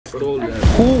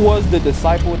Who was the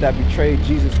disciple that betrayed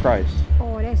Jesus Christ?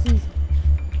 Oh, that's easy.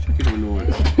 You don't know it.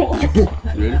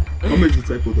 Ready? How many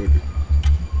disciples are there?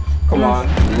 Come on.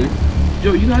 Ready?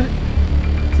 Yo, you got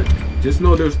it? Just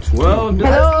know there's 12.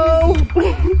 Hello.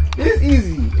 It's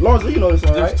easy. Lawrence, you know this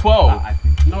one, right? There's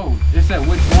 12. No, it said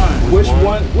which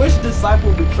one. Which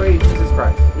disciple betrayed Jesus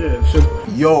Christ? Yeah, sure.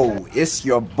 Yo, it's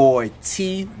your boy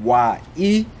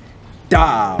T.Y.E.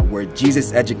 Da, where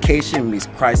Jesus education meets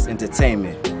Christ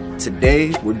entertainment.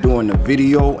 Today, we're doing a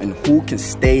video on who can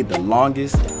stay the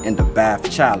longest in the bath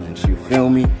challenge. You feel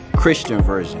me? Christian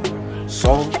version.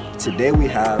 So, today we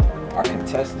have our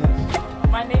contestants.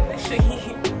 My name is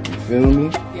Shaheen. You feel me?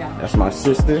 Yeah. That's my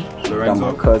sister. Lorenzo. Got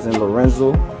my cousin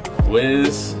Lorenzo.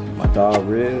 Wiz. My dog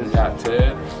Riz. Got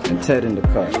Ted. And Ted in the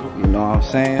cut. You know what I'm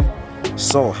saying?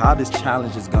 So how this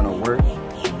challenge is gonna work,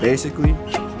 basically,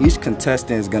 each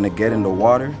contestant is gonna get in the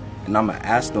water and I'm gonna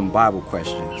ask them Bible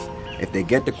questions. If they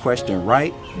get the question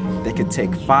right, they can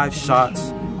take 5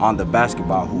 shots on the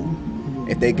basketball hoop.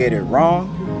 If they get it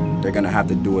wrong, they're gonna have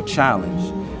to do a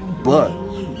challenge. But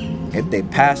if they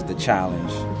pass the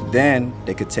challenge, then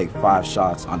they could take 5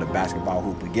 shots on the basketball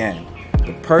hoop again.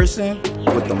 The person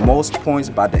with the most points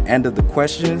by the end of the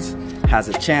questions has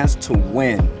a chance to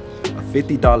win a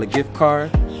 $50 gift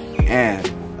card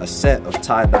and a set of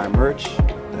tie-dye merch,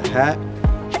 the hat,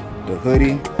 the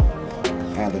hoodie,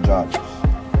 and the joggers.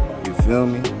 You feel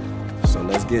me? So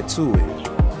let's get to it.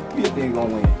 Who you think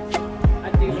gonna win? I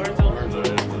think Lorenzo.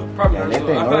 Probably Yeah, they think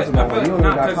Lorenzo gonna win. You don't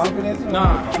even got confidence?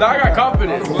 Nah, I got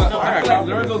confidence. I got confidence.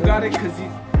 Lorenzo's got it because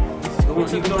he's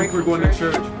think we're going to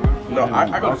church, bro. No,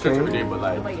 I go to Okay. church every day, but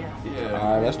like, But yeah. yeah.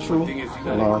 Alright, that's true. The thing is, you You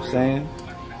gotta know what I'm saying?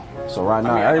 So right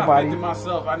now, I got everybody, faith in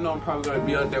myself. I know I'm probably gonna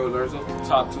be up there with Lorenzo,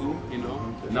 top 2. You know,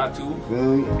 not 2. feel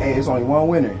me? Hey, it's only one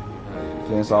winner.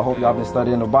 So I hope y'all been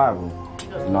studying the Bible.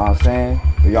 You know what I'm saying?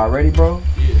 But y'all ready, bro?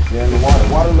 Yeah. Get in the water.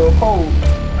 Water a little cold.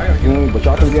 I gotta You know, but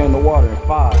y'all can get in the water in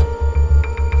 5,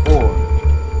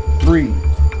 4, 3,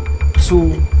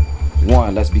 2,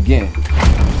 1. Let's begin.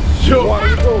 Yo. Water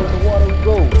we go. In the water we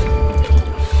go.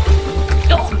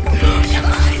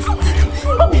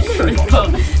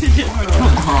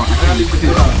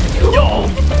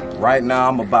 Right now,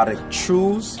 I'm about to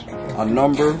choose a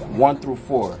number 1 through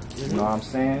 4. You know what I'm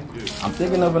saying? I'm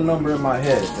thinking of a number in my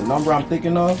head. The number I'm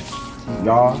thinking of,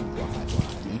 y'all,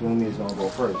 you feel me, is gonna go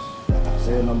first.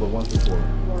 Say a number 1 through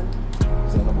 4.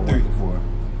 Say a number 1 through 4.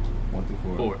 1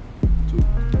 through 4.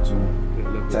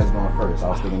 2. Ted's going first. I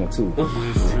was thinking of 2. You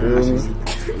feel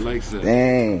me? like that.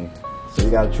 Dang. So you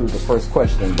gotta choose the first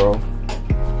question, bro.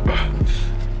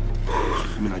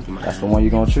 That's the one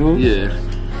you're gonna choose? Yeah.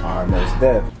 Alright, next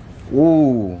step.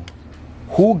 Ooh.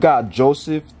 Who got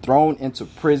Joseph thrown into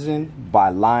prison by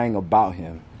lying about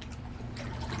him?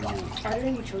 Are there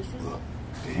any choices?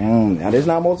 Now there's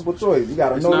not multiple choice. You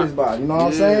gotta know this by. You know what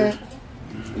I'm saying?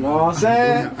 You know what I'm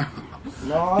saying? You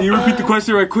know what I'm Can you repeat the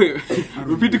question right quick?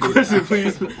 Repeat the question,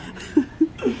 please.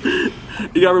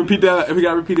 You gotta repeat that. You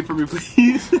gotta repeat it for me,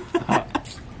 please.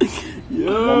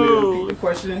 Yo. Repeat the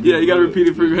question? Yeah, you gotta repeat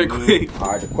it for me right quick.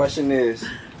 Alright, the question is,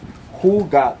 who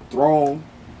got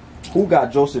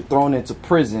Joseph thrown into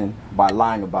prison by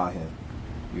lying about him?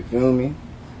 You feel me?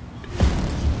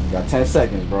 You got 10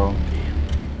 seconds, bro.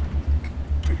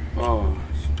 Oh,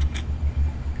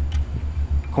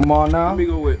 Come on now. let me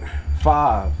go with.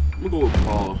 5. I'm gonna go with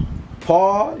Paul.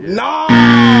 Paul? No!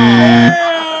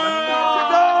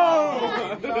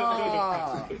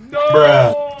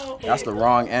 Bruh. That's the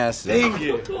wrong answer. Dang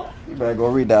it. You better go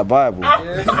read that Bible.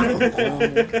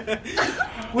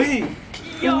 Wait.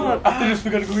 I just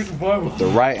forgot to go read the Bible. The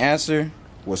right answer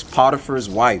was Potiphar's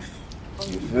wife.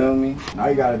 You feel me? Now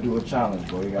you gotta do a challenge,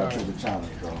 bro. You gotta do the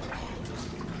challenge, bro.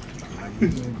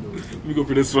 Let me go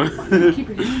for this one.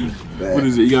 What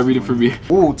is it? You gotta read it for me.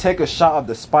 Ooh, take a shot of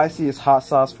the spiciest hot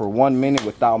sauce for 1 minute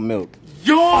without milk.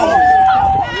 Yo!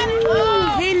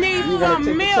 He needs You wanna some take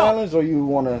the milk. challenge or you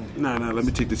wanna? Nah, let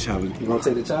me take the challenge. You gonna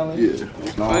take the challenge? Yeah.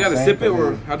 No, I gotta sip it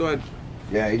or how do I?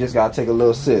 Yeah, you just gotta take a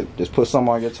little sip. Just put some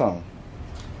on your tongue.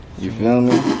 You feel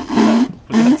me?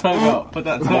 Put that tongue out. Put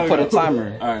that I'm gonna put a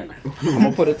timer. Alright. I'm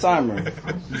gonna put a timer.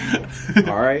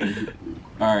 Alright?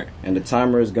 Alright. And the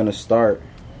timer is gonna start.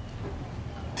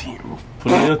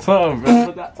 Put it in your tongue, bro.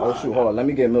 Put that Oh shoot, hold on. Let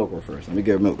me get milk real first. Let me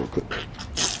get milk real quick.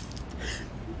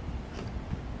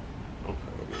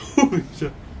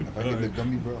 If I get the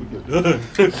gummy, bro, I'm good.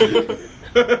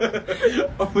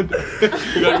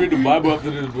 You gotta read the Bible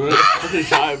after this, bro. Fucking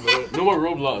shy, bro. No more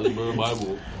Roblox, bro.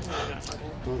 Bible.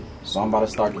 So I'm about to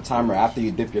start the timer after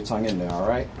you dip your tongue in there,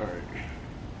 alright? Alright.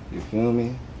 You feel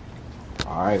me?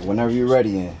 Alright, whenever you're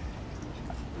ready in.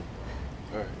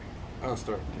 Alright. I'll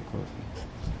start.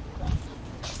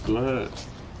 Go ahead.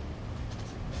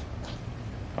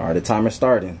 All right, the timer's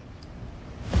starting.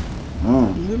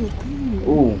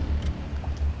 Ooh.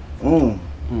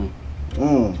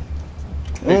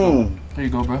 There you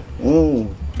go, bro. Oh,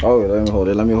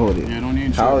 let me hold it. Yeah, don't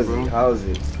need How to, is bro. it? How is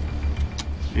it?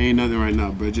 Ain't nothing right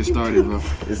now, bro. Just started, bro.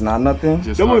 It's not nothing.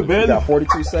 Just Come on, started. You man. got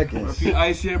 42 seconds. If you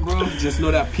ice here, bro, just know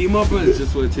that Pima, bro, is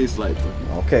just what it tastes like, bro.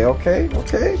 Okay.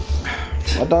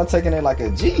 My dog taking it like a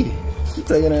G. He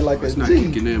taking it like It's a not G.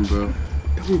 kicking in, bro.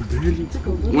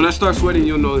 When I start sweating,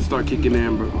 you'll know it start kicking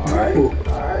in, bro. All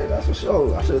right, that's for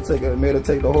sure. I should have made her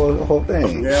take the whole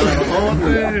thing. Yeah, the whole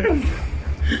thing.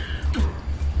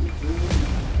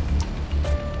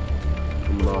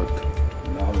 I'm locked.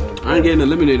 I ain't getting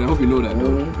eliminated. I hope you know that,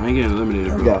 though. I ain't getting eliminated,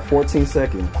 You bro. got 14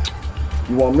 seconds.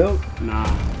 You want milk? Nah,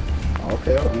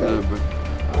 Okay. I'm good, bro.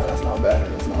 That's not bad.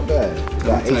 You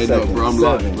got 8 Tighten up, seconds. bro. I'm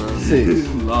locked, 7, bro. 6,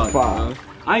 I'm locked, 5, bro.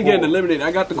 I ain't getting eliminated.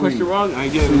 I got the question wrong. I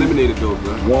ain't getting eliminated, though,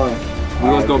 bro.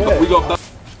 1. We go.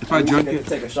 If I drunk it, it,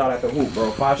 take a shot at the hoop,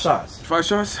 bro. 5 shots. 5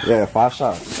 shots. Yeah, 5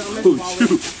 shots. Oh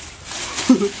shoot!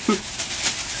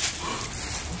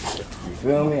 You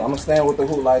feel me? I'm gonna stand with the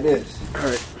hoop like this. All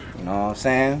right, You know what I'm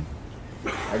saying?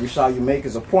 Every shot you make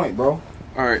is a point, bro.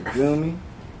 all right. You feel me?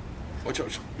 Watch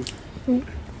out.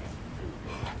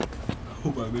 Oh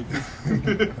my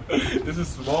nigga. This is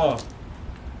small.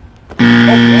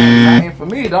 That ain't for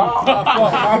me, dog.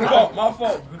 My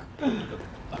fault.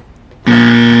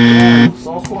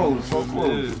 So close.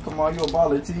 Come on, you a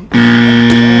baller, T.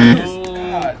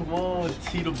 God, come on,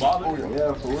 T the baller.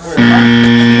 Yeah, for real.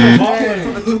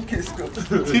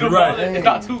 T the baller. It's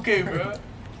not 2K, bro.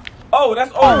 Oh,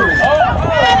 that's over.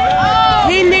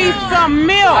 He needs some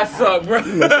milk. I suck, bro.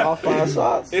 You missed all 5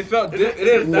 shots. It felt. It is. You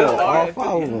That's missed all hard.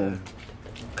 5 of them.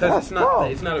 Cause That's it's not. tough.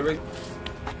 It's not a regular.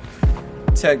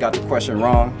 Ted got the question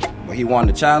wrong, but he won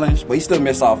the challenge, but he still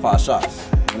missed all 5 shots.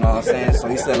 You know what I'm saying? So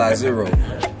he's still at 0.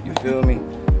 You feel me?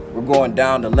 We're going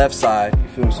down the left side. You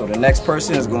feel me? So the next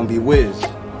person is gonna be Wiz.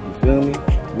 You feel me?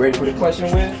 You ready for the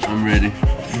question, Wiz? I'm ready.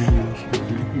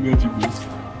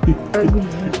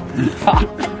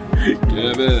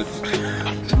 Yeah, man.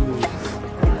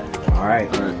 All right.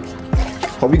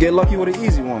 Hope you get lucky with an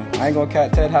easy one. I ain't gonna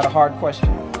cat Ted had a hard question.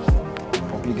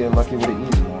 Hope you get lucky with an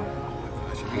easy one.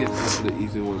 You get the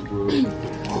easy one, bro.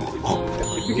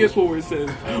 If you guess what it says,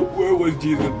 where was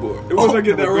Jesus born? It was I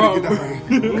get that wrong.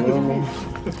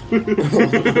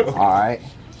 All right.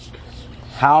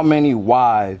 How many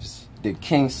wives did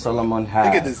King Solomon have?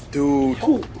 Look at this dude.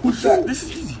 Who's that? This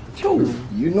is easy.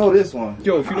 You know this one.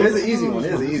 Yo, if you don't, It's an easy one.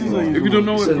 If you don't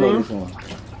know it, should bro. this one.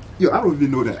 Yo, I don't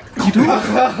even know that.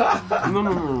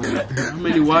 No. How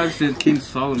many wives did King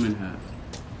Solomon have?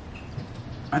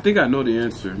 I think I know the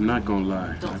answer. I'm not gonna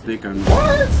lie. I think I know.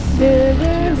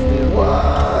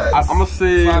 What? I'm gonna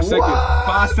say 5 seconds.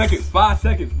 5 seconds. 5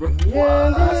 seconds, bro.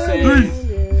 I say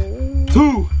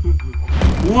 2,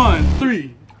 1,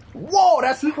 3. Whoa,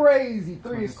 that's crazy.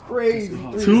 3 is crazy.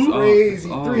 3 is Two? crazy.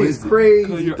 Oh, 3 is cause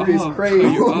crazy. you're 3 is off. crazy.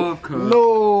 You're off, cuz.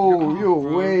 No, you're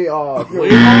way off. You're Way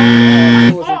way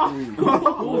off? off. It wasn't 3. It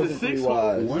wasn't 3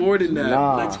 wives. More than that.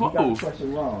 Nah, Like you got the 12.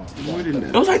 question wrong. More than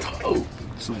that. It was like 12.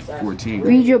 It's like 14.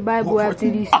 Read your Bible after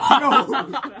these. Bro,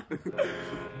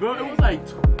 it was like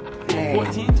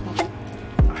 14.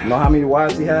 You know how many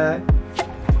wives he had?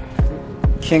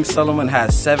 King Solomon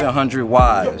had 700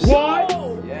 wives. What?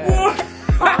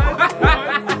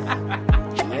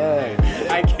 Yeah.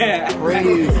 I can't.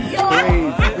 Crazy.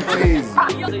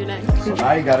 So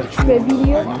now you gotta choose That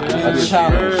video? a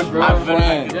challenge, bro. my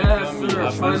friend. Yes,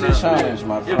 sir. Choose a challenge,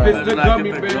 my If friend. it's the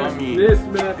gummy Get the bear, gummy. this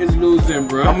man is losing,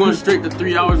 bro. I'm going straight to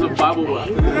 3 hours of Bible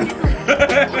after this.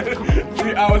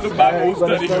 3 hours of Hey, Bible you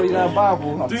better study study. that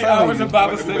Bible. I'm 3 telling hours you. of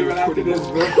Bible study right after this,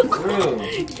 bro. Real.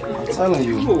 I'm telling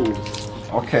you.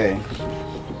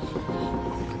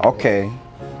 Okay.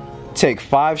 Take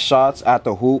 5 shots at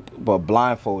the hoop, but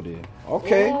blindfolded.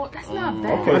 Okay. Oh, that's not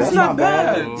bad. Okay, that's not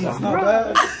bad. That's not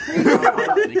bad.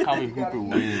 They call me Hooper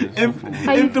Wiz.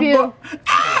 How you feel?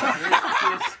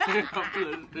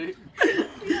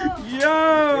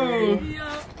 Yo!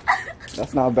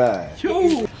 That's not bad.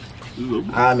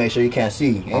 I make sure you can't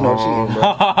see. Ain't no cheating,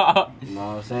 bro. You know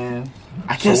what I'm saying?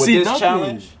 I can't So with see this nothing.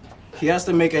 challenge, he has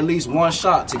to make at least 1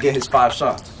 shot to get his 5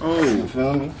 shots. Oh, You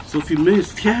feel me? so if you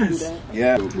missed, yes.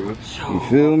 Yeah. Bro. You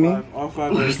feel me? All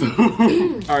 5 minutes.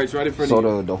 Alright, it's right in front So of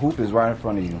you. the hoop is right in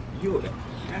front of you.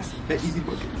 That's that easy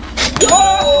bucket.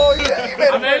 Oh yeah, you made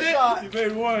I made it. You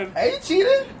made one. Hey, you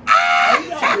cheated? He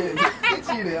cheated. He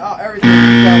cheated. Oh, everything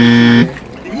you got was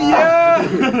cheating.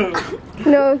 Yeah.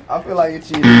 No. I feel like you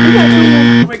cheated.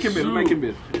 Make him miss. Make him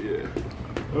miss. Yeah.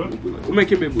 We'll make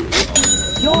him a boy.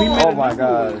 Oh my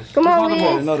gosh. Come on, Here's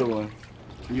Weez. another one.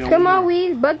 Come on,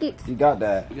 Weez. Bucket. You got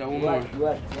that. You got one more.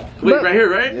 Wait, right here,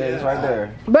 right? Yeah, it's right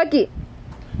there. Bucket.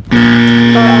 I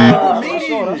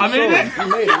made it. You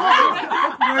made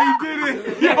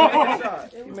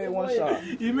it. He made one shot.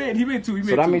 He made two. He made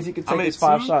So that two. means he can take his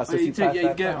 5 shots. Since he you passed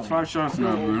that get down. 5 shots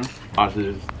now, bro. Watch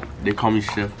this. They call me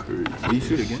Chef Curry.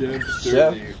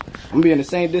 Chef. I'm gonna be in the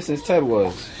same distance Ted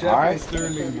was. All right.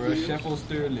 Sterling, bro. Chef on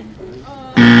Sterling, bro.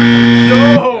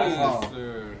 Yes,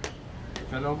 sir.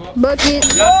 Fellow go? Bucket.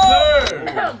 Yes,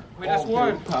 sir. Wait, that's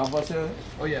one. How about you?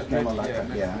 Oh, yeah. Camera like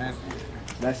that, yeah. Nasty.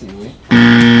 That's it, we.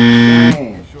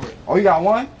 Damn. Oh, you got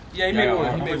one? Yeah, he made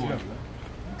one. He made one.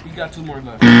 He got 2 more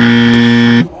left.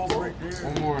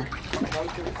 One more.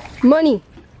 Money.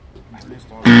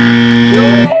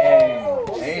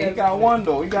 Hey, he got one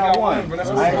though. He got one. But that's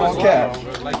I ain't gonna cap.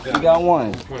 Like He that. got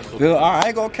one. Feel? All right, I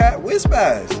ain't gonna cap. Whiz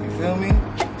pass. You feel me?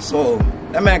 So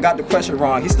that man got the question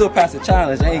wrong. He still passed the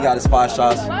challenge and he got his 5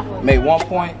 shots. Made 1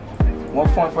 point. 1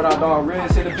 point for that dog.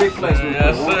 Riz hit a big flex with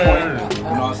Yes, 1 sir. point. You know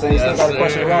what I'm saying? He still got the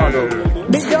question wrong though.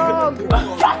 Big dog.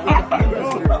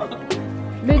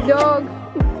 Big dog.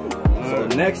 So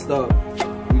next up,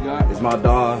 we got is my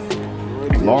dog,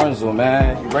 Lorenzo,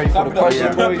 man. You ready for the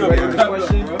question, bro? You ready for the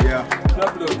question? Yeah.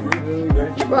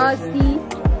 Frosty.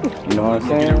 You know what I'm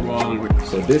saying?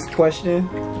 So this question,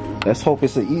 let's hope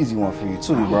it's an easy one for you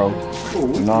too, bro.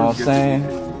 You know what I'm saying?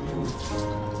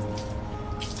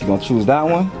 You gonna choose that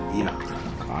one? Yeah.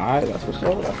 Alright, that's for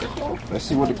sure. That's for sure. Let's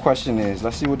see what the question is.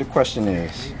 Let's see what the question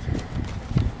is.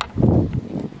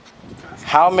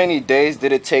 How many days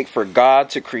did it take for God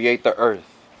to create the earth?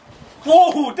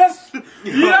 Whoa, that's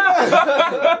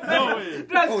yeah.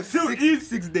 Oh,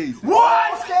 6 days.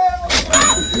 What?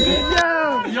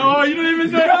 Yeah. Yo, you don't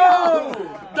even know.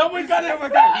 That one got it.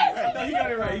 No, he got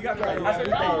it right. He got it right.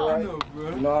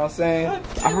 You know what I'm saying?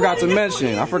 I forgot to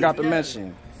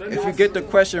mention. If you get the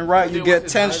question right, you get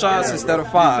 10 shots instead of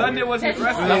 5. Sunday wasn't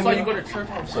rest. That's why you go to church.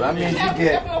 So that means you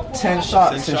get 10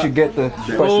 shots since you get the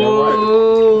question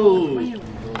right.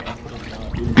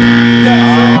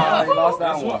 Ah, he lost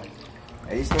that one.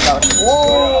 Hey, he still got a.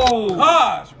 Whoa!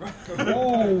 Gosh, bro.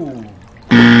 Ooh.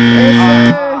 Yes,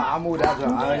 I moved that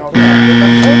jump. I ain't gonna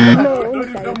sir.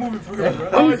 No, Move it for real,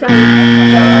 bro. inside.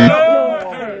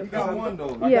 got one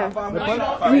though. Yeah.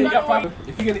 You got 5.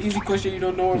 If you get an easy question, you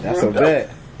don't know it, That's bro. a bet.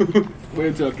 Wait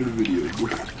until after the video.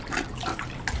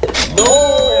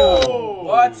 No!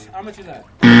 What? How much is that?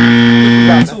 He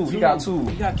got 2. He got 2.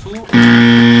 You got 2?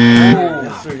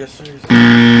 Yes, sir. Yes, sir.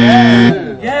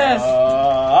 Yes!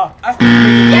 I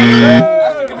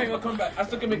still can make a comeback. I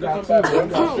still can make a comeback, bro. I'm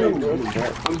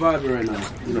vibing right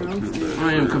now.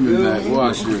 I am coming back.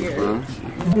 Watch this, bro.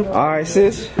 All right,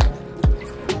 sis.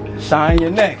 Shine,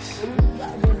 you're next.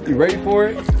 You ready for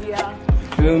it? Yeah.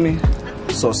 Feel me?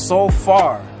 So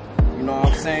far, you know what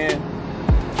I'm saying?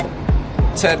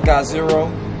 Ted got 0.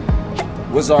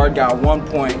 Wizard got 1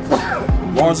 point.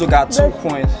 Lorenzo got 2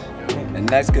 points. And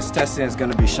next contestant is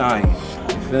gonna be Shine.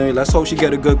 You feel me? Let's hope she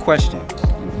get a good question.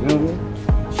 You feel me?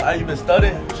 Shine, you been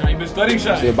studying? Shine, you been studying,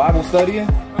 Shine? Your Bible studying?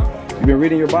 You been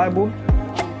reading your Bible?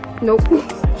 Nope.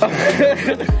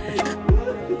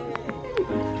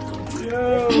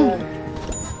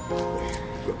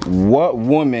 What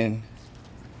woman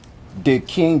did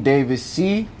King David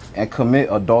see and commit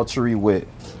adultery with?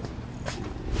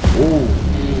 Ooh.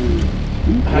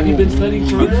 Have you been studying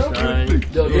for real?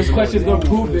 Yo, this question's gonna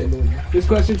prove it. This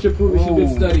question should prove it. She's been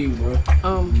studying, bro.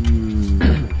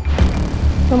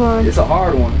 Come on. It's a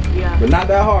hard one, Yeah. but not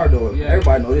that hard though. Yeah.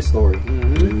 Everybody know this story.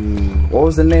 What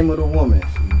was the name of the woman?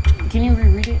 Can you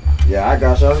reread it? Yeah, I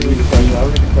got you. I'll read the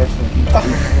question.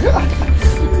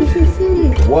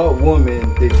 What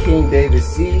woman did King David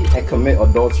see and commit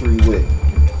adultery with?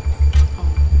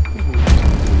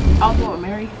 I'll go with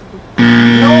Mary.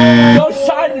 No,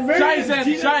 Shine, Mary. Shine said,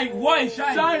 Shine, why?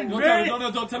 Shine. Shine, Don't Mary. tell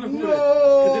him, don't tell him who it is.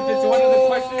 Because if it's one of the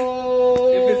questions,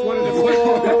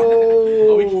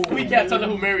 We can't tell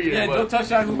who Mary is. yeah, but don't tell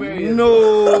Shine who Mary is.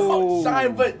 No.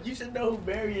 Shine, but you should know who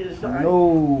Mary is. Shine.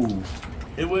 No.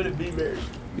 It wouldn't be Mary.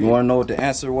 You want to know what the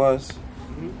answer was?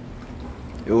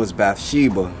 It was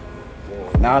Bathsheba.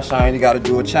 Now Shine, you got to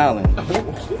do a challenge.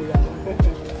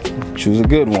 Choose a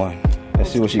good one. Let's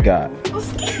see what you got.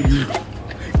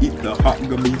 Eat the hot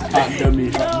gummy. Hot dummy,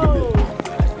 hot dummy.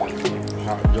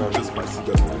 Hot dog, this spicy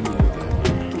gummy.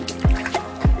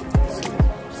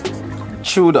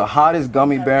 Chew the hottest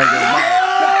gummy bear in your mouth.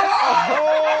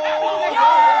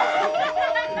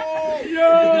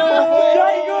 Yeah.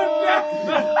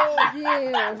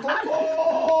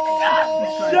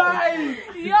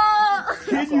 Yo!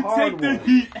 a hard one.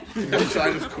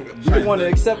 You want to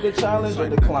accept the challenge or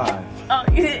decline? Oh,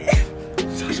 yeah.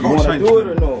 You want to do it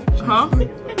or no? Huh?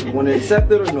 You want to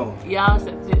accept it or no? Yeah, I'll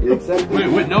accept it. You accept it?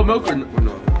 Wait, no milk or no?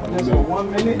 Just for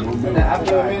 1 minute, and then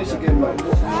after a minute, she get milk.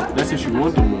 That's if she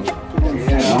wants the milk.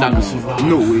 Yeah, Not gonna survive.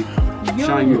 No way.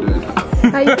 Shine you that.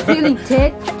 How you feeling,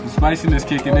 Ted? The spiciness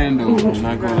kicking in though. I'm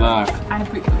not gonna lie. I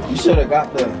appreciate you should have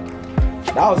got the.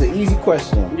 That was an easy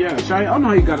question. Yeah, Shine. I don't know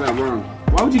how you got that wrong.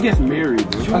 Why would you guess married,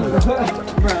 bro?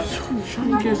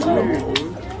 Shine guess married, bro.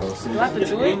 Do I have to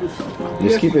do it?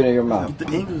 Just keep it in your mouth.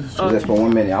 Just for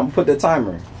 1 minute. I'm gonna put the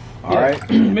timer. All right.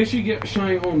 Make sure you get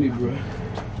Shine only, bro.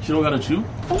 She don't gotta chew?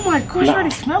 Oh my gosh, I already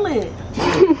smell it.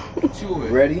 Chew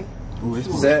it. Ready?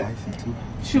 Set.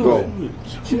 Chew Go. it.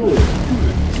 Chew it.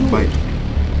 Bite.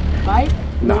 Bite?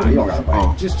 Nah, you don't gotta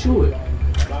bite. Just chew it.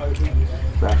 She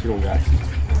don't got you.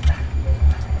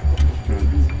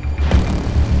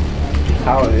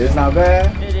 How it is? It's not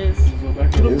bad. It is.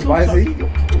 It's spicy.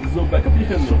 So back up your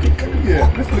hand though.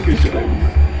 Yeah, let's look at shit.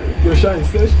 Yo, Shiny,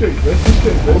 stay straight. Let's be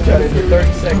straight. We'll try to get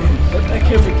 30 seconds. Let that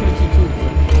camera catch you too, bro.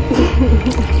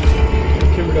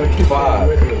 Camera gotta keep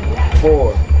 5,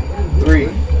 4, 3,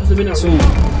 2,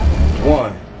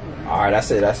 1. Alright, that's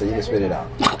it. That's it. You can spit it out.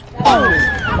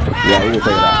 Yeah, you can take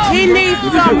it out. He needs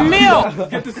some milk.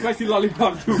 Get the spicy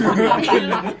lollipop too.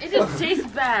 It just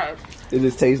tastes bad. It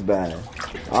just tastes bad.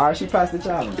 Alright, she passed the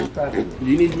challenge. She passed it.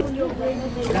 You need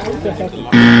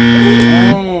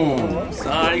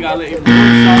Sorry, you gotta let him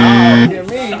Hear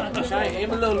me? Shine,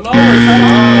 aim a little lower,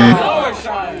 Shine. Lower,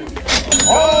 Shine.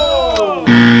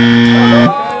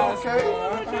 Okay.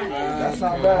 That's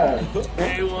not bad.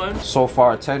 A1. So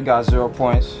far, Ted got 0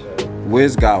 points.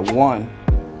 Wiz got 1.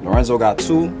 Lorenzo got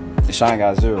 2. And Shine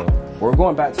got 0. We're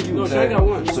going back to you, No, Ted. Shine got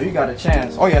 1. So you got a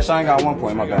chance. Oh yeah, Shine got 1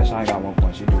 point. My bad. Shine got 1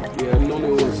 point. She do. Yeah, no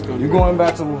one's gonna. You going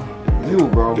back to you,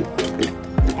 bro. I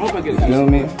hope I get You feel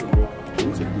me?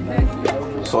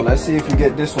 So let's see if you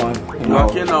get this one. You know,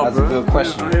 Lock in now, that's bro. a good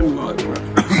question. I am locked, bro.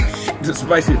 The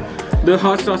spicy, the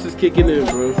hot sauce is kicking in,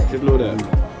 bro. Just know that.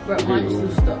 Bro, mine's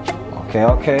too stuck.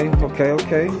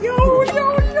 Okay. Yo.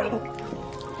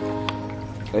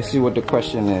 Let's see what the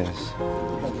question is.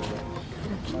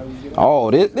 Oh,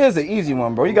 there's an easy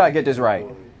one, bro. You gotta get this right.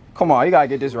 Come on, you gotta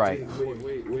get this right.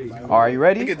 Wait. All right, you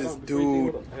ready? Look at this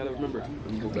dude. I gotta remember.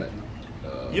 Let me go back.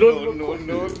 You don't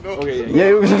No. Okay,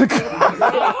 Yeah.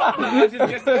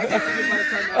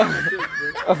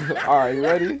 yeah. All right, you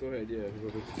ready? Go ahead, yeah.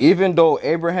 Even though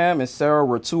Abraham and Sarah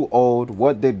were too old,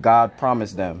 what did God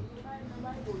promise them?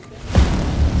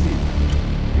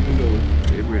 Even though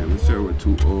Abraham and Sarah were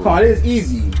too old. Come on, it's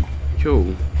easy. Yo.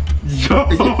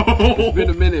 It's been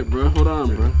a minute, bro. Hold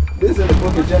on, bro. This is in the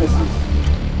book of Genesis.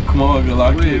 Come on, good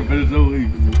luck. But it's no way.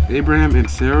 Abraham and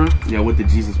Sarah? Yeah, what did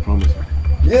Jesus promise?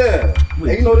 Yeah.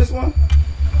 Hey, you know this one?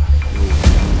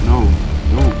 No.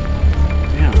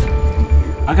 Damn.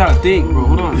 I gotta think, bro.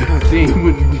 Hold on. I gotta think.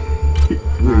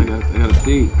 No, I gotta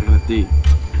think.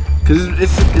 Cause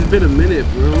it's been a minute,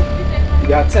 bro. You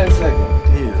got 10 seconds.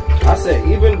 Damn. I said,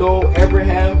 even though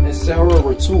Abraham and Sarah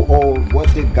were too old,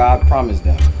 what did God promise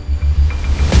them?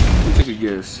 Let me take a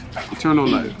guess. Turn on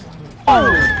light.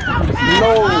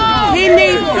 No. He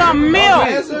needs some milk.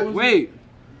 Answer? Wait.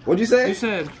 What'd you say? You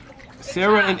said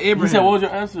Sarah and Abraham. You said, what was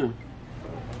your answer?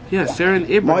 Yeah, Sarah and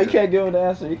Mom, Abraham. you can't give him the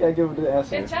answer. You can't give him the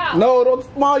answer. No, don't.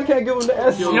 Mom, you can't give him the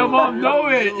answer. Your mom know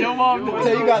it. Your mom know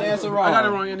Tell you got the answer wrong. I got it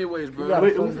wrong anyways, bro. got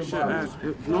Wait, it. who should I ask?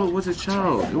 No, it was a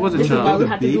child. It was a child.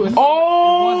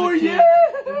 Oh, yeah.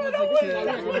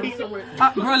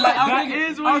 Bro, like, I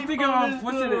was thinking of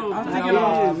what's it? I was thinking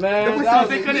of man.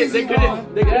 They couldn't get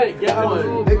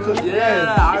one. They could,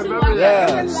 Yeah, I remember that.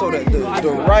 Yeah. So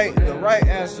the right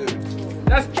answer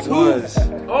That's two. was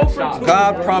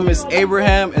God promised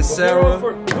Abraham and Sarah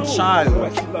a child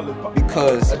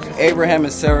because Abraham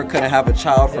and Sarah couldn't have a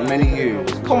child for many years.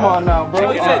 Come on now,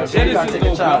 bro. You said So you gotta Genesis, take a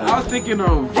though, bro. child. I was thinking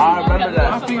of. I remember that.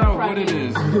 I was thinking of what it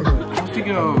is. I was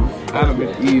thinking of Adam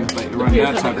and Eve, like around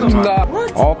that type of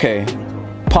time. Okay.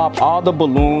 Pop all the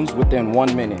balloons within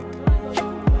 1 minute.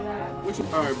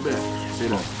 Alright, bet. Say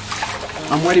that.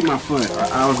 I'm wetting my foot.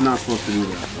 I was not supposed to do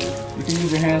that. You can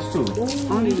use your hands too. I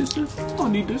don't need this. I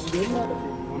don't need this.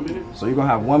 1 minute. So you're gonna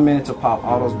have 1 minute to pop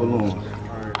all those balloons.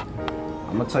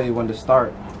 I'm gonna tell you when to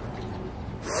start.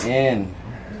 In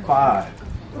 5,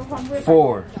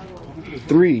 4,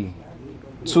 3,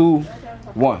 2,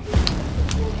 1.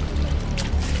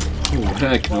 Oh,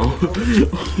 heck no.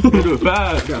 Do it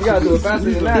fast. You gotta do it faster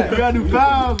than that. You gotta do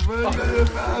fast, bro.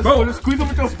 Bro, just squeeze them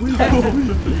with your squeeze.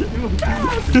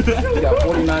 You got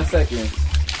 49 seconds.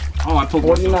 Oh, I told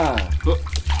 49.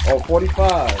 Oh,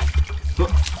 45.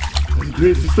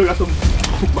 Grits, you still got some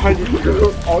behind you.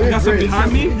 Oh, you got some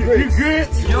behind me? You grits.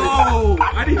 Yo,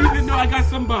 I didn't even know I got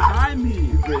some behind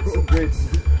me. Some grits.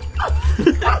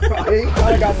 Hey,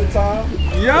 I got some time.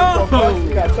 Yo!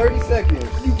 You got 30 seconds.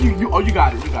 You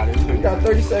got it. You got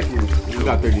 30 seconds. You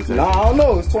got 30 seconds. Nah, I don't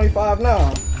know. It's 25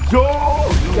 now. Yo!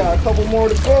 You got a couple more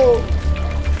to go.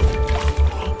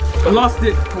 I lost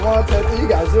it. Come on, Tete. You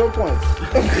got 0 points.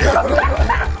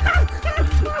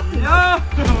 Yo!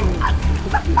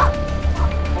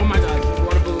 Oh my God, these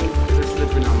water balloons are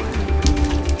slipping out my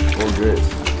hand. Oh, grits.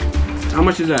 How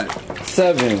much is that?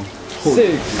 7,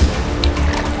 6,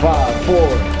 5, 4.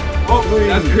 Oh,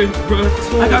 that's cringe, bro.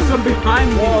 I got some behind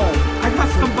me. 1. I got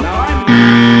some behind me.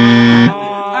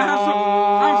 I have some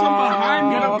behind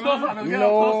me. Yo!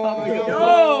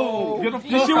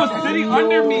 This shit was sitting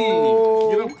under me.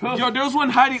 Yo, there was one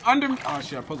hiding under me. Oh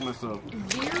shit, I poked myself.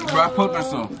 Bro, I poked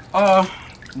myself.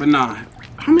 But nah.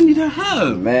 How many did I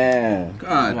have? Man.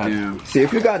 God damn. See,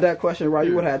 if you got that question right,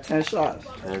 you would have had 10 shots.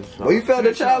 Well, you failed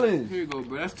the challenge. Here you go,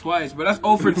 bro. That's twice, but that's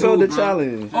 0 for 2. You failed the bro.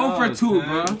 challenge. 0 for 2,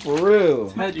 bro. For real.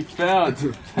 Ted, you failed.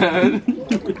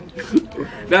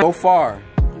 So far,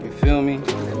 you feel me?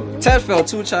 Ted failed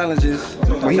 2 challenges.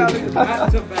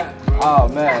 Oh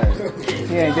man,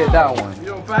 he ain't get that one.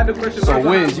 Yo, find the question. So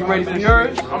Wiz, you ready for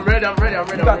yours? I'm ready. You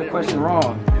got the question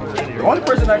wrong. The only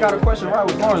person that got a question right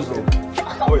was Lorenzo.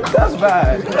 That's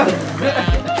bad.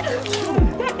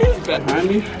 Behind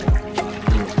me.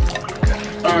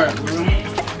 Alright, bro.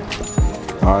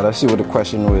 Alright, let's see what the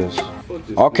question was.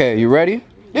 Okay, you ready?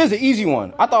 Here's an easy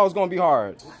one. I thought it was gonna be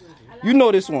hard. You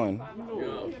know this one.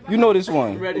 You know this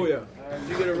one. Ready? Oh, yeah.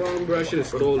 You get it wrong, bro. I should have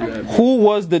stolen that. Who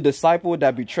was the disciple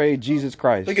that betrayed Jesus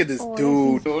Christ? Look at this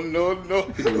dude. No. Come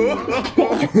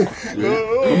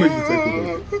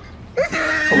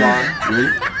on.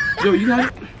 Yo, you got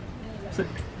it?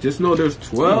 Just know there's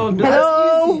 12.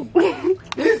 Hello.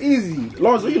 It's easy.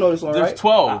 Lorenzo, you know this one, There's right?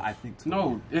 12. I think so.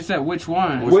 No, it said which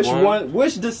one? Which one?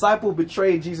 Which disciple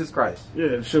betrayed Jesus Christ?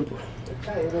 Yeah, simple.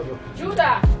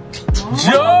 Judah.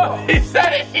 Joe! He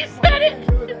said it! He said it!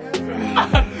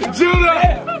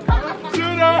 Judah!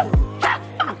 Judah!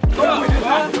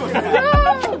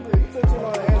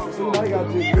 So now you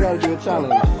gotta do a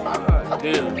challenge.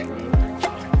 Damn.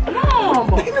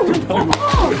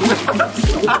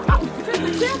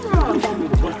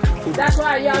 That's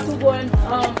why y'all two going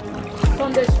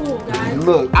Sunday school, guys.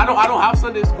 Look. I don't have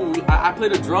Sunday school. I play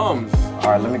the drums. All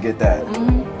right, let me get that.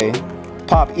 Okay.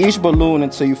 Pop each balloon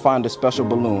until you find a special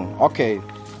balloon. Okay,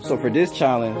 so for this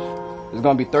challenge, there's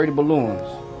gonna be 30 balloons.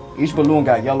 Each balloon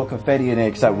got yellow confetti in it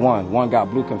except one. One got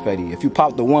blue confetti. If you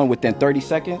pop the one within 30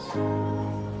 seconds,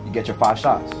 you get your 5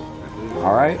 shots.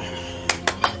 All right?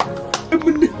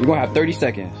 You're gonna have 30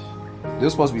 seconds.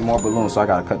 There's supposed to be more balloons, so I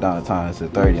gotta cut down the time to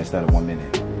 30 instead of 1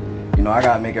 minute. You know, I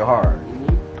gotta make it hard.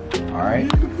 All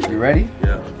right? You ready?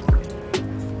 Yeah.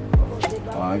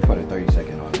 Let me put a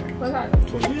 30-second on there.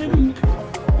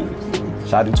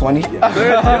 Should I do 20?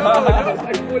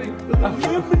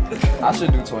 I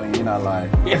should do 20, you're not lying.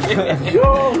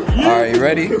 Alright, you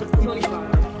ready?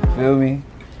 Feel me?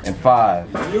 In 5,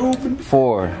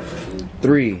 4,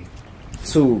 3,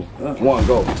 2, 1,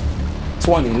 go.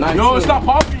 20, 19, Yo, stop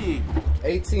popping!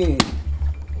 18,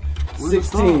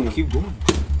 16. Keep going.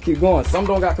 Keep going. Some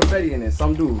don't got confetti in it,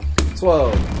 some do.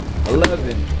 12,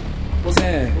 11,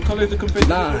 10, What color is the confetti?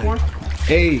 9,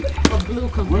 8,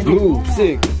 blue,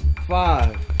 6,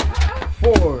 5,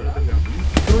 4,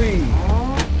 3,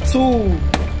 2.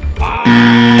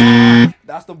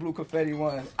 That's the blue confetti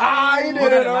one. You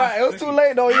did it. All right. It was too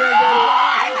late though. You didn't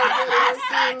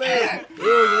get it. It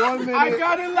was 1 minute. I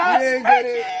got it last You didn't get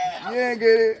it. You didn't get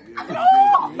it.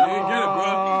 You ain't get it,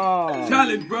 bro.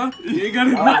 Challenge, bro. You ain't got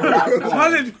it, bro.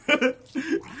 Challenge, bro.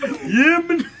 Yeah,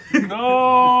 man.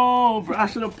 No, bro. I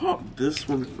should have popped this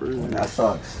one first. That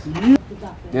sucks.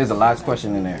 There's a last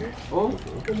question in there. Oh?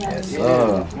 Yes,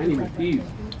 sir. I need to pee.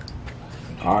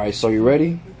 All right. So you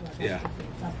ready? Yeah.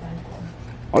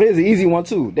 Oh, there's an easy one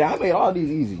too. Damn, I made all these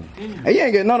easy. And you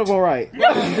ain't get none of them right. No,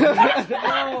 I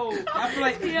feel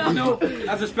like, you know,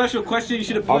 as a special question, you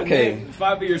should have put Okay.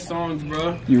 5 of your songs,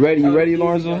 bro. You ready? You ready,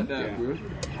 Lorenzo? That, bro.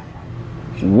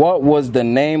 What was the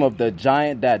name of the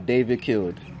giant that David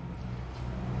killed?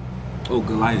 Oh,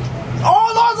 Goliath.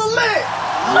 Oh, Lorenzo lit!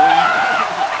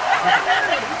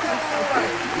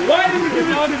 Why did you give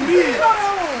it on to me?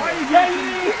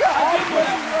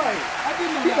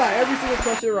 He got every single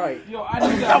question right. Yo, I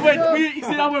knew that. I went, you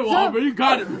said I went wrong, bro. You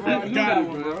got it, bro. I knew that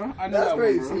one, bro. I knew That's that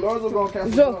crazy. one, See, Lorenzo gonna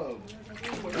catch Zo. up.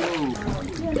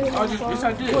 Yes,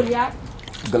 I did. Goliath.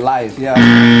 Goliath, yeah.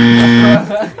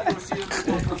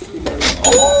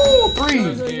 Oh, 3.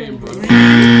 Game, bro.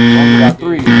 Lorenzo got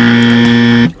 3.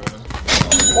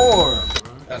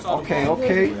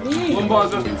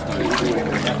 Quick.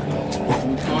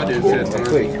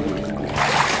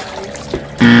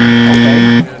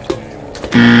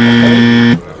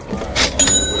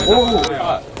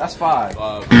 Oh, that's 5.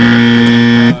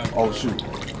 Oh shoot,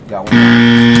 got one.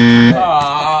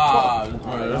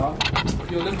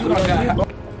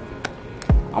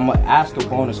 I'm gonna ask a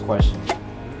bonus question,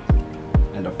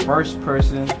 and the first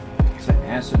person to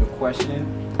answer the question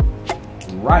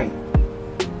right,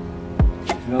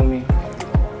 you feel me,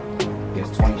 gets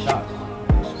 20 shots.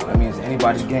 That means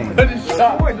anybody's game.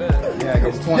 Yeah, it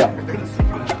gets 20. You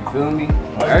feel me?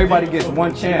 Everybody gets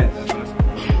one chance.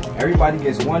 Everybody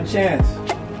gets one chance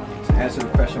to answer the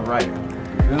question right. You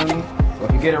feel me? So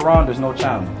if you get it wrong, there's no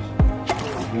challenge. You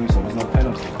feel me? So there's no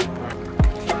penalty.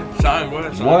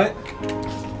 What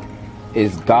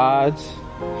is God's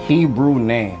Hebrew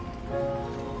name?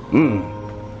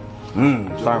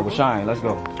 Starting with Shine. Let's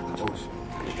go.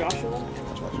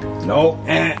 No.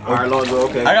 Alright, Lonzo,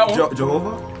 okay. I got one.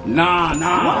 Jehovah?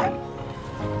 Nah.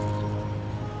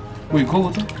 Wait, cool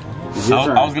with it? It's your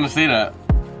turn. I was gonna say that.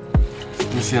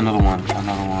 Let me see another one.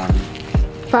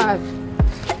 5,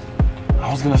 I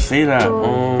was gonna say that.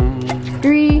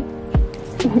 3,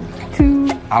 2.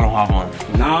 I don't have one.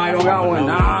 Nah, I don't got one.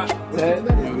 Nah. Ted.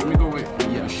 Let me go with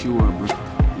Yeshua, bro.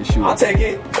 Yeshua. I'll take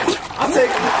it. I'll take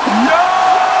it.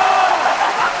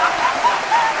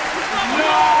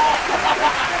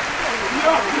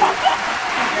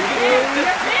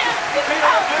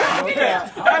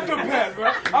 That's the best,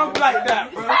 bro. I'm like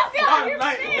that, bro. I'm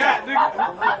like that,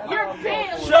 nigga. You're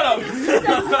banned. Shut up. You know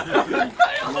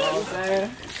what I'm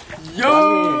saying?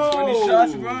 Yo, 20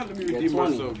 shots, bro. Let me redeem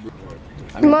 20. myself, bro.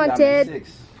 Come on, Ted.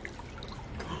 6.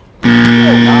 Oh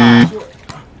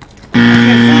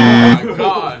my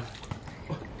god.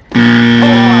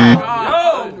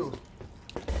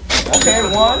 Okay,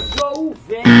 1.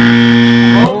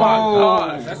 Oh my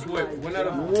god. That's what 1 out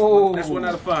of That's 1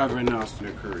 out of 5 right now,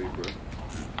 Steph Curry, bro.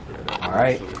 All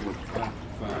right.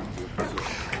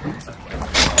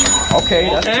 Okay,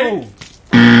 that's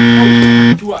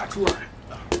 2. 2 out.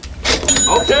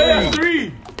 Okay, that's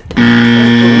 3.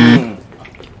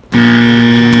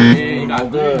 You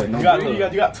got good. You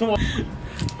got 2. Oh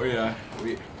yeah.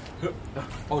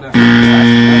 Oh, that's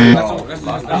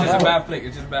just a bad flick.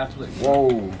 It's just a bad flick.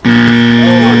 Whoa.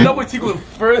 Double T going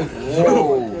first.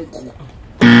 Whoa.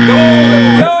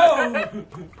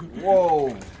 Whoa.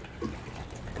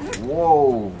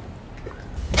 Whoa.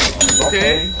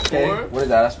 Okay. What is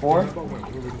that? That's 4? Whoa.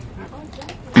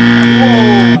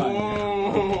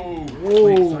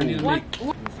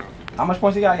 How much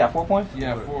points you got? You got 4 points?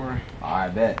 Yeah, 4.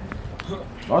 Alright, bet.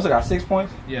 Lonzo got 6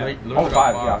 points? Yeah. Oh,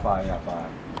 5. You got 5. You got 5.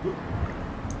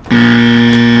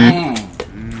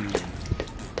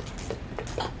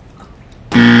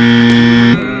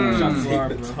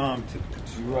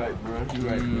 You right, bro.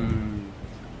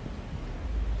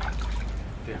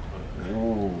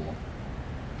 Ooh.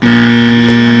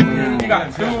 You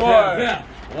got 2 more.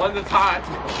 1 to tie.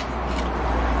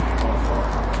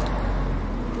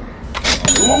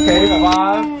 Okay,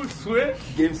 5. Switch.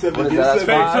 Game 7. What is that?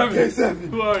 That's 5? Game 7.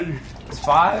 Who are you? It's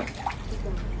 5?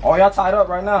 Oh, y'all tied up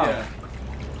right now. Yeah.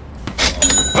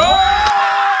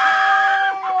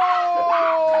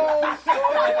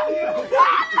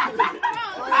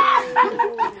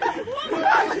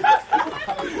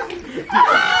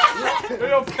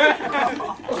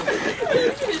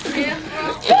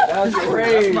 That's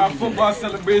crazy. My football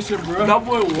celebration, bro.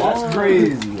 That's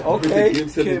crazy. Okay.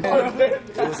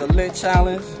 It was a lit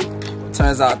challenge.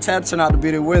 Turns out Ted turned out to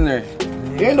be the winner.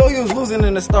 Even though he was losing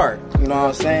in the start. You know what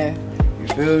I'm saying? You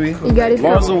feel me? You got it.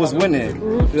 Lonzo was winning.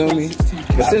 You feel me?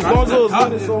 But since Lonzo was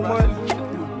winning so much, you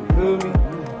feel me?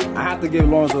 I have to give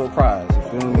Lonzo a prize. You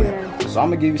feel me? So I'm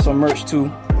gonna give you some merch too.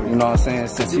 You know what I'm saying?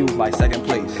 Since he was like 2nd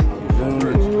place. You feel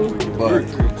me? But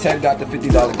Ted got the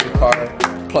 $50 gift card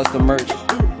plus the merch.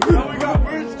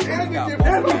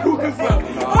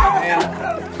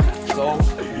 So,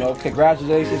 you know,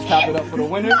 congratulations, clap it up for the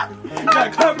winner.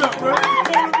 Clap it up, bro.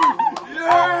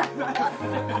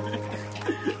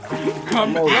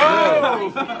 Come on, you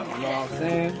know what I'm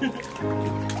saying?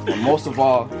 And most of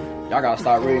all, y'all gotta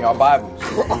start reading your Bibles.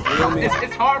 You feel me?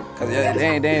 It's hard. Cause they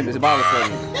ain't it's Bible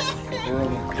study. You feel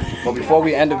me? But before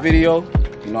we end the video,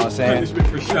 you know what I'm saying?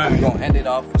 We're gonna end it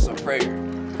off with some prayer.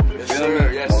 Yes,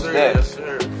 sir. Yes, sir. Yes,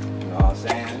 sir. You know what I'm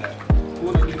saying?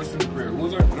 Who's gonna lead us in the prayer?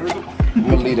 I'm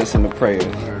gonna lead us in the prayer.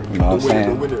 You know what I'm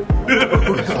saying?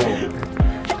 So,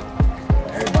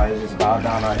 everybody just bow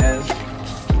down our heads.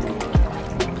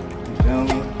 You feel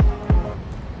me?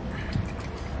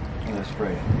 And let's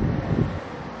pray.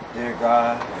 Dear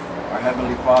God, our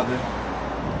Heavenly Father,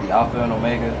 the Alpha and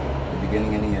Omega, the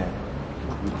beginning and the end.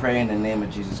 We pray in the name of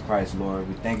Jesus Christ, Lord.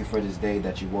 We thank you for this day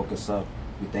that you woke us up.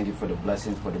 We thank you for the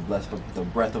blessing, for the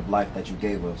breath of life that you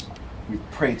gave us. We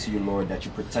pray to you, Lord, that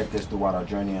you protect us throughout our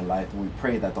journey in life. And we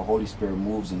pray that the Holy Spirit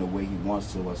moves in the way he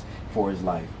wants to us for his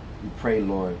life. We pray,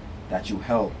 Lord, that you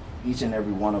help each and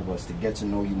every one of us to get to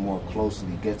know you more closely,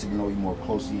 get to know you more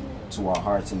closely to our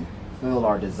hearts, and fill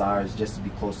our desires just to be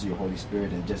close to your Holy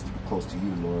Spirit and just to be close to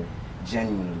you, Lord,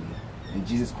 genuinely. In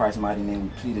Jesus Christ's mighty name, we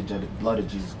plead the blood of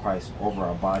Jesus Christ over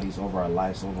our bodies, over our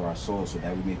lives, over our souls, so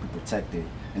that we may be protected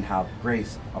and have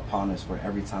grace upon us for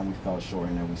every time we fell short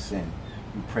and every sin.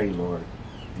 We pray, Lord,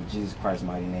 in Jesus Christ's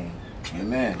mighty name.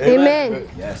 Amen. Amen.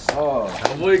 Yes, sir.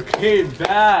 My boy came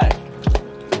back.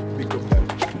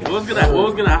 What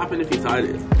was gonna happen if he tied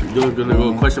it? You were gonna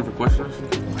go question for question?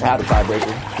 Had a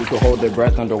tiebreaker. Who could hold their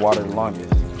breath underwater the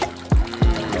longest?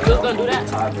 Who's gonna do that?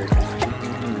 Tiebreaker.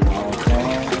 You know what I'm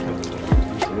saying?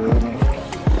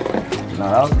 No,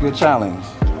 that was a good challenge.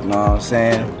 You know what I'm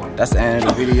saying? That's the end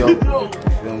of the video. You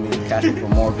feel me? Catch me for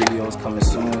more videos coming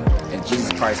soon. In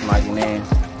Jesus Christ's mighty name,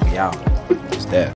 we out. It's that.